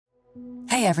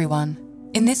Hey everyone,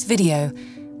 in this video,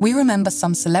 we remember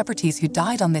some celebrities who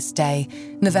died on this day,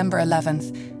 November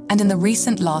 11th, and in the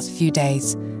recent last few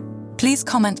days. Please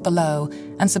comment below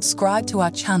and subscribe to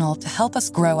our channel to help us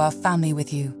grow our family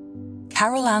with you.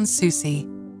 Carol Ann Susi,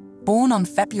 born on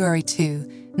February 2,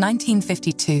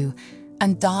 1952,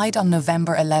 and died on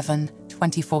November 11,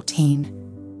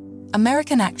 2014.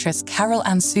 American actress Carol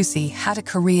Ann Susi had a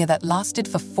career that lasted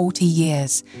for 40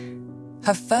 years.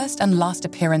 Her first and last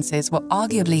appearances were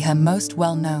arguably her most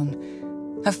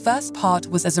well-known. Her first part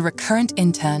was as a recurrent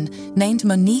intern named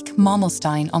Monique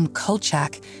Marmelstein on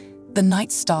Kolchak, The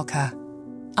Night Stalker.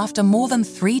 After more than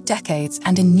 3 decades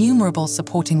and innumerable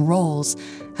supporting roles,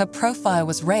 her profile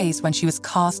was raised when she was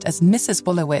cast as Mrs.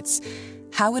 Wolowitz,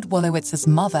 Howard Wolowitz's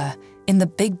mother, in The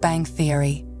Big Bang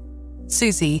Theory.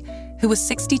 Susi, who was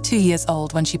 62 years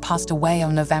old when she passed away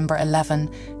on November 11,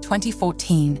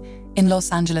 2014, in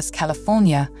Los Angeles,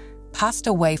 California, passed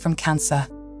away from cancer.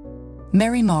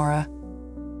 Mary Mara,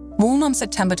 born on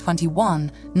September 21,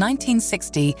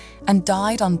 1960, and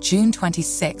died on June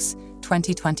 26,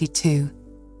 2022.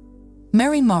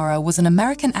 Mary Mara was an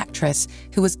American actress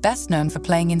who was best known for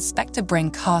playing Inspector Bryn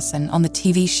Carson on the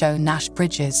TV show Nash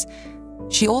Bridges.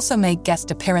 She also made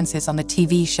guest appearances on the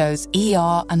TV shows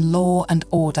ER and Law and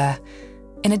Order.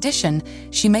 In addition,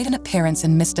 she made an appearance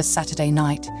in Mr. Saturday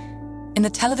Night. In the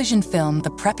television film The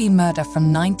Preppy Murder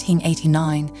from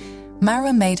 1989,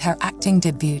 Mara made her acting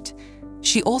debut.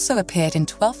 She also appeared in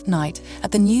Twelfth Night at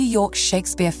the New York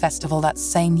Shakespeare Festival that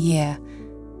same year.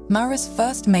 Mara's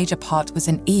first major part was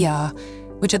in ER,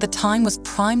 which at the time was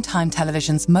primetime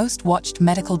television's most watched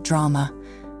medical drama.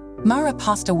 Mara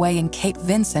passed away in Cape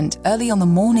Vincent early on the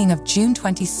morning of June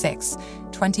 26,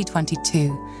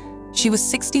 2022. She was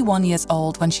 61 years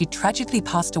old when she tragically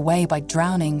passed away by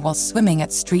drowning while swimming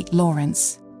at St.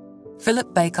 Lawrence.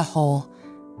 Philip Baker Hall,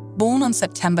 born on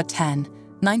September 10,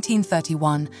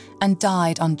 1931, and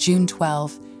died on June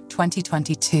 12,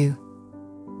 2022.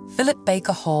 Philip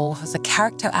Baker Hall was a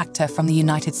character actor from the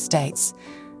United States.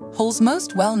 Hall's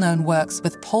most well-known works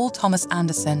with Paul Thomas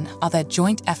Anderson are their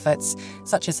joint efforts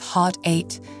such as Hard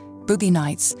 8, Boogie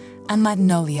Nights, and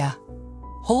Magnolia.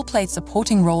 Hall played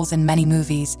supporting roles in many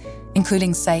movies,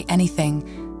 including Say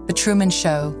Anything, The Truman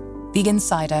Show, The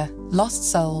Insider,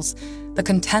 Lost Souls, The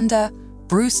Contender,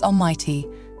 Bruce Almighty,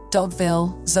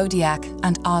 Dogville, Zodiac,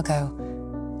 and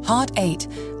Argo. Hard 8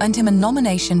 earned him a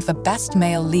nomination for Best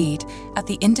Male Lead at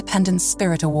the Independent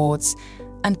Spirit Awards,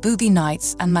 and Boogie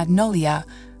Nights and Magnolia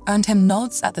earned him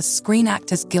nods at the Screen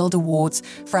Actors Guild Awards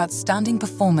for Outstanding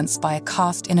Performance by a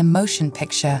Cast in a Motion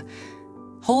Picture.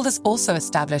 Hall has also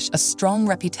established a strong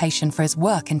reputation for his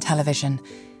work in television.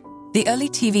 The early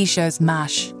TV shows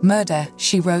MASH, Murder,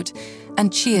 She Wrote,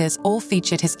 and Cheers all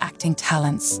featured his acting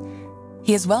talents.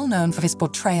 He is well known for his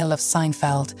portrayal of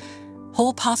Seinfeld.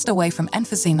 Hall passed away from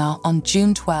emphysema on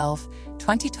June 12,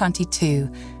 2022,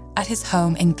 at his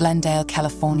home in Glendale,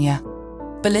 California.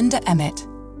 Belinda Emmett,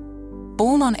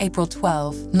 born on April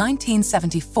 12,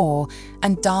 1974,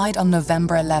 and died on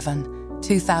November 11,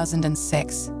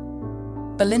 2006.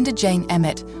 Belinda Jane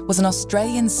Emmett was an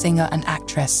Australian singer and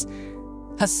actress.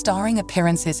 Her starring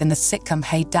appearances in the sitcom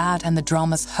Hey Dad and the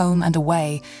dramas Home and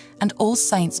Away and All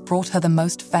Saints brought her the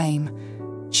most fame.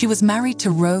 She was married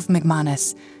to Rove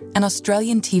McManus, an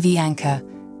Australian TV anchor,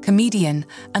 comedian,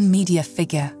 and media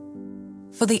figure.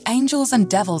 For the Angels and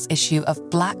Devils issue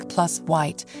of Black Plus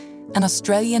White, an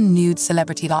Australian nude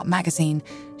celebrity art magazine,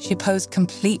 she posed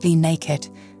completely naked.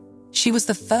 She was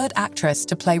the third actress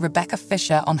to play Rebecca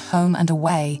Fisher on Home and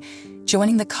Away,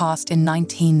 joining the cast in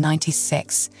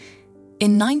 1996.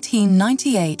 In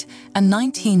 1998 and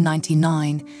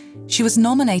 1999, she was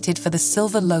nominated for the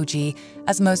Silver Logie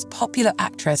as Most Popular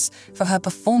Actress for her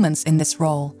performance in this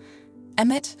role.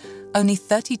 Emmett, only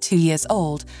 32 years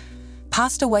old,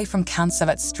 passed away from cancer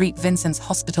at St. Vincent's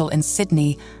Hospital in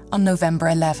Sydney on November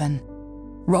 11.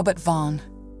 Robert Vaughn,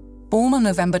 born on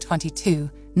November 22,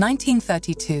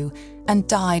 1932, and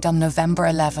died on November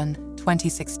 11,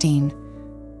 2016.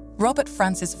 Robert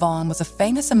Francis Vaughn was a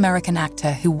famous American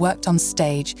actor who worked on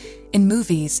stage, in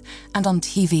movies, and on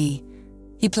TV.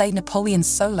 He played Napoleon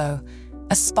Solo,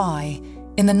 a spy,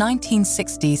 in the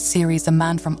 1960s series The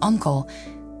Man from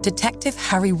U.N.C.L.E., Detective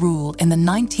Harry Rule in the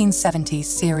 1970s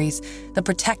series The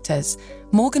Protectors,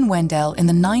 Morgan Wendell in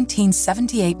the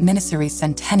 1978 miniseries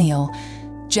Centennial,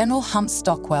 General Hump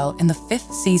Stockwell in the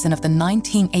 5th season of the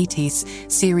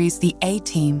 1980s series The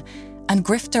A-Team, and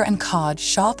grifter and card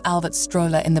Sharp Albert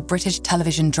Stroller in the British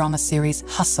television drama series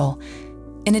Hustle.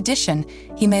 In addition,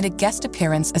 he made a guest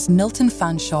appearance as Milton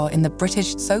Fanshawe in the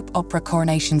British soap opera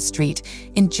Coronation Street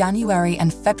in January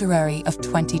and February of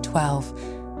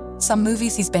 2012. Some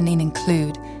movies he's been in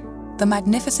include The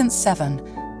Magnificent Seven,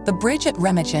 The Bridge at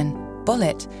Remagen,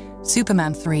 Bullet,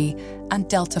 Superman 3, and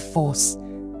Delta Force.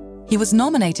 He was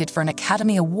nominated for an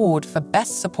Academy Award for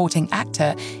Best Supporting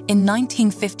Actor in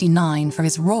 1959 for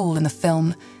his role in the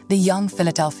film The Young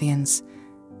Philadelphians.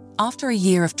 After a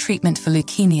year of treatment for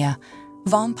leukemia,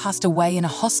 Vaughn passed away in a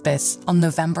hospice on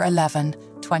November 11,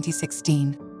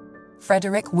 2016.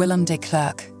 Frederik Willem de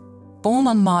Klerk, born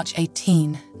on March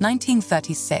 18,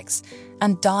 1936,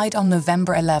 and died on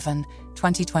November 11,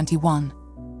 2021.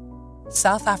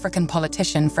 South African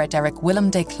politician Frederik Willem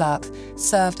de Klerk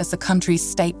served as the country's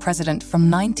state president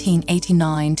from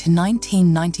 1989 to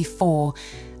 1994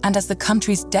 and as the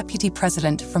country's deputy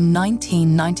president from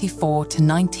 1994 to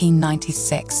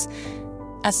 1996.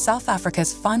 As South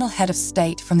Africa's final head of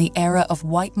state from the era of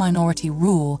white minority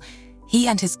rule, he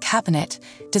and his cabinet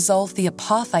dissolved the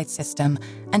apartheid system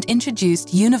and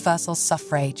introduced universal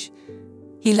suffrage.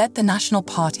 He led the National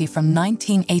Party from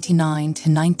 1989 to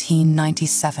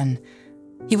 1997.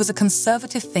 He was a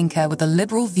conservative thinker with a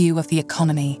liberal view of the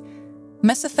economy.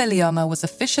 Mesothelioma was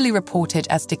officially reported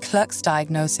as de Klerk's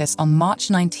diagnosis on March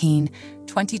 19,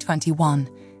 2021.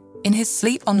 In his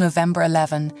sleep on November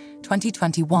 11,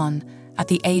 2021, at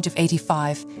the age of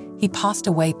 85, he passed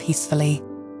away peacefully.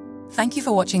 Thank you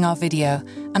for watching our video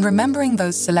and remembering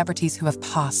those celebrities who have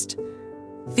passed.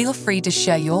 Feel free to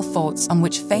share your thoughts on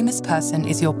which famous person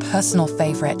is your personal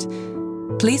favorite.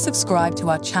 Please subscribe to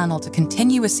our channel to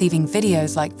continue receiving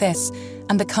videos like this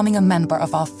and becoming a member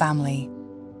of our family.